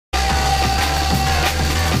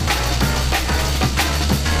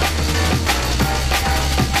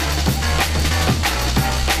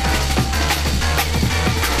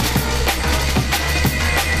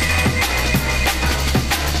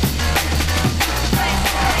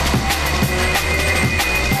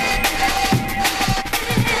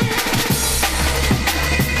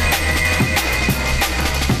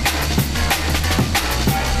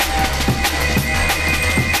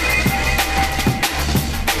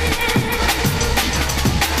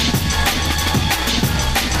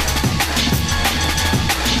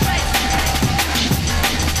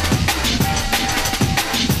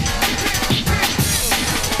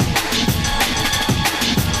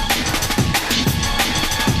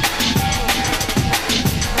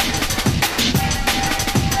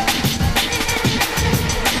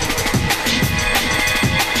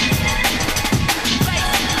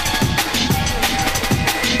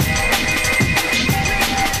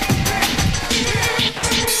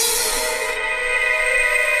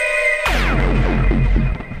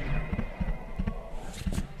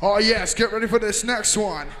Oh yes, get ready for this next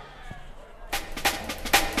one.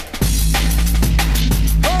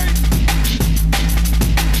 Hey!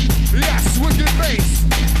 Yes, wicked bass.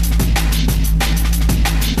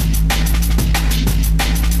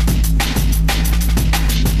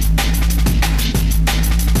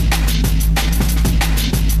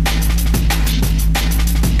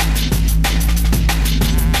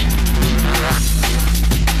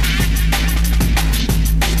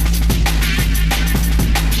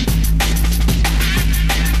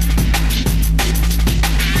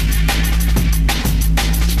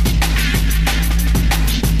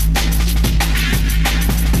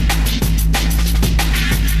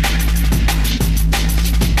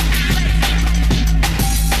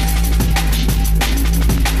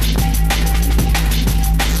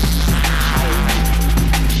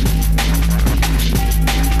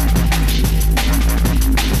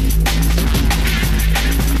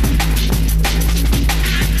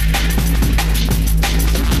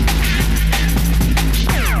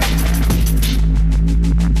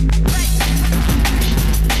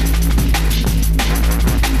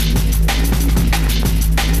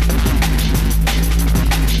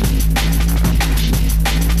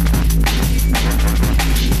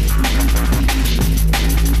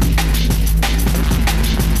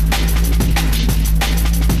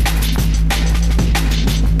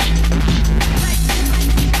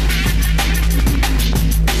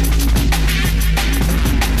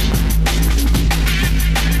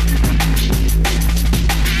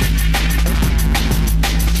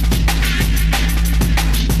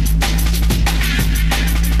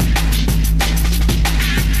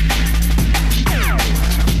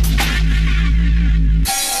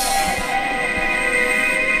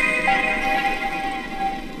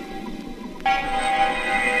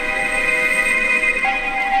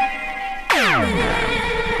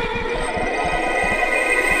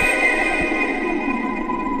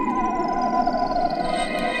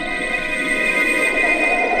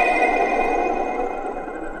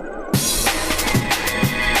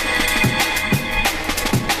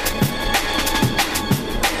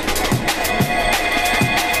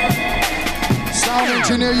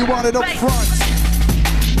 Engineer, you want it up front.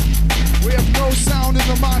 We have no sound in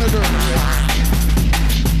the monitor.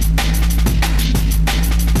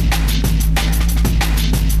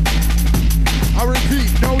 I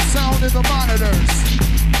repeat, no sound in the monitors.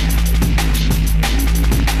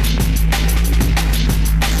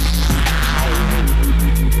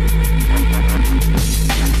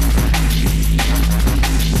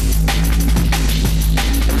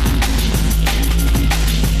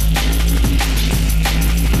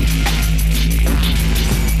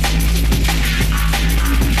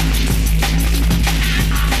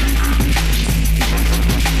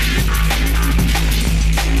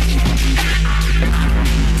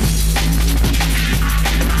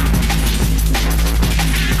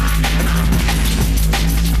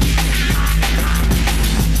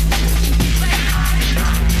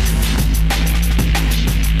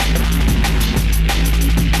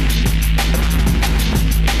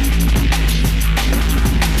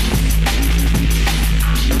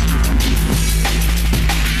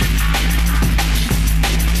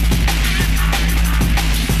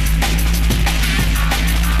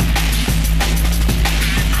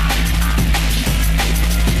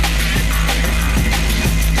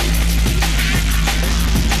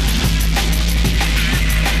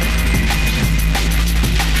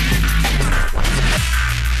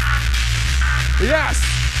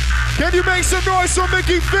 Can you make some noise for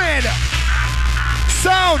Mickey Finn?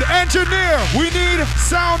 Sound engineer, we need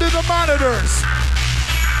sound in the monitors.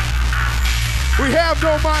 We have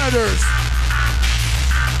no monitors.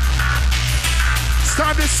 It's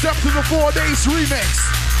time to step to the 4 Days remix.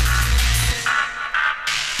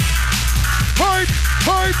 Hype,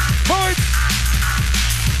 hype, hype.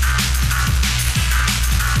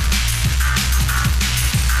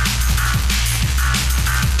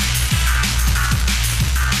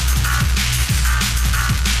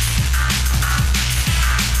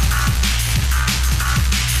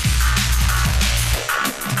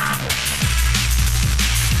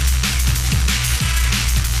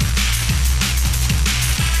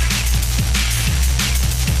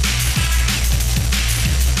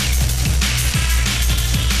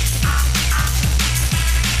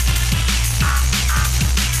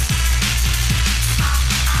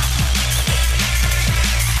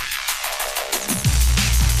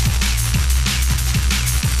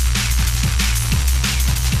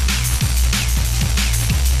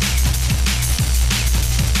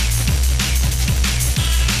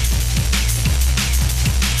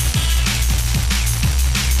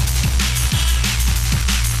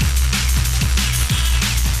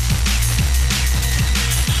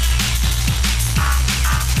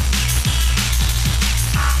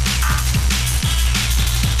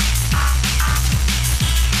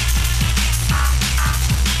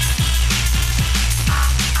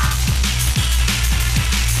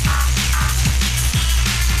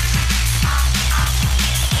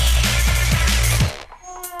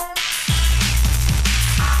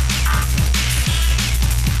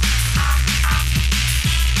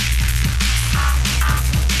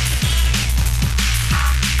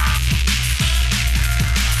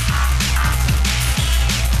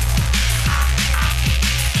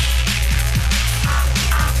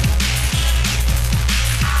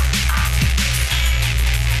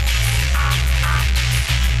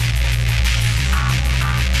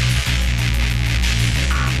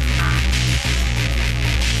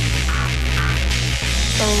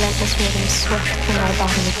 this rhythm swept through my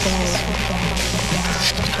body again and again and again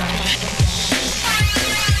and again.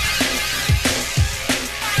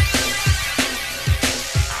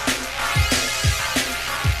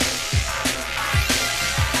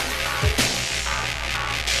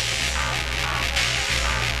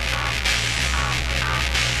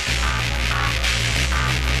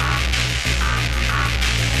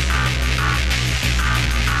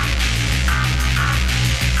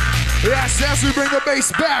 Yes, as we bring the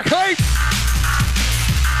bass back, hey!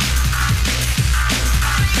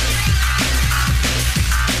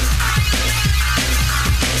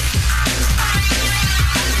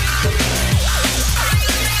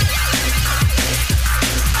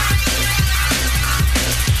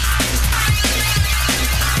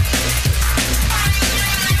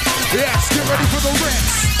 Yes, get ready for the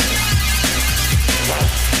rinse.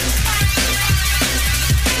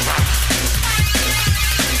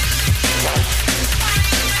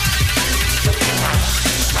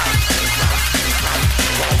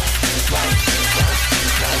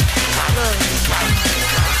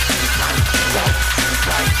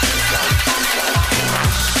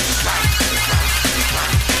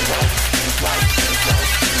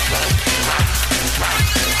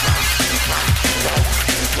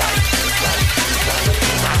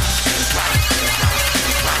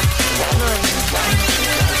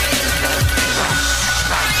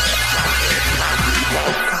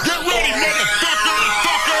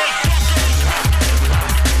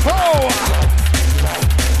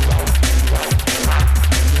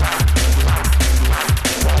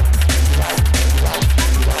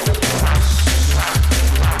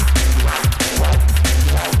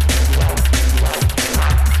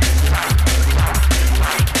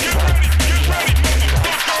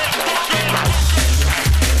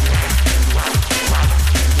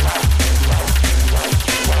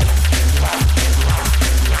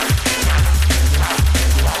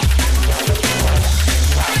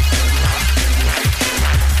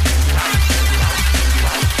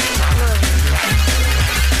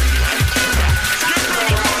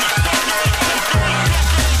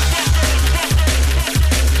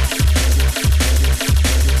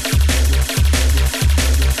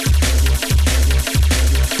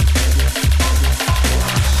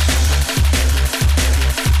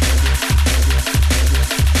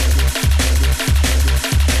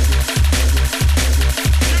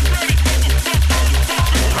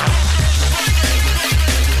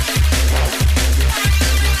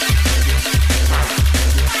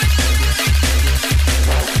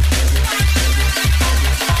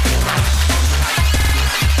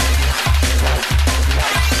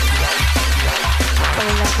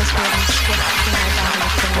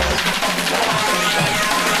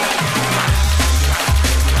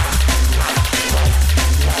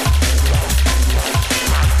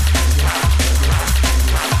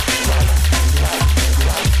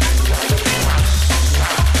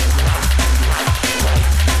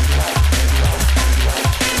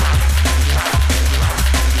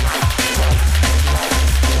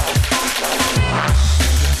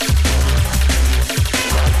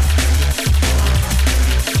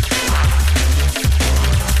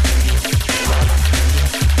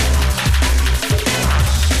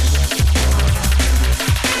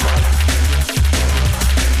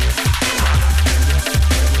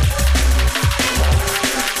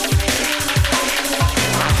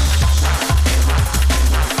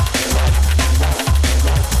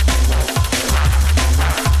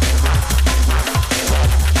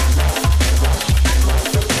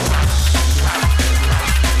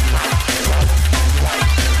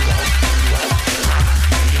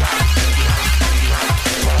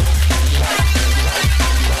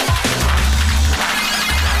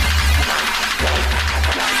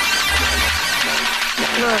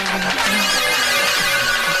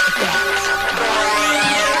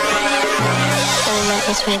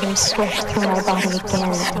 This rhythm swept through my body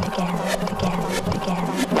again and again and again and again and again.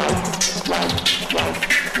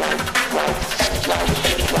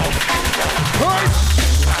 Hey!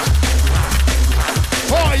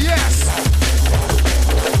 Oh, yes!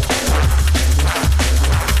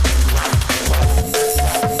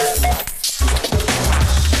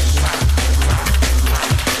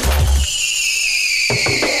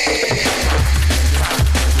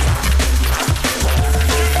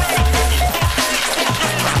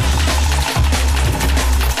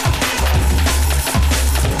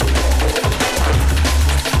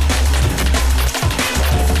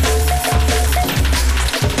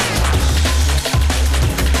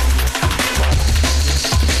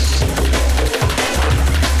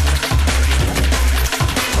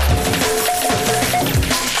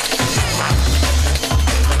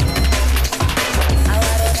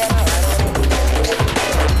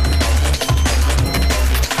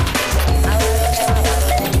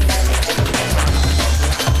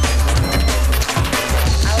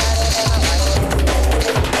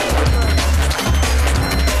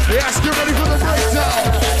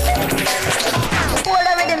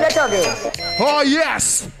 Oh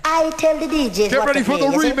yes. I tell the DJs Get what ready to for play,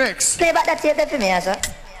 the you see? remix. Play back that tape there for me, sir.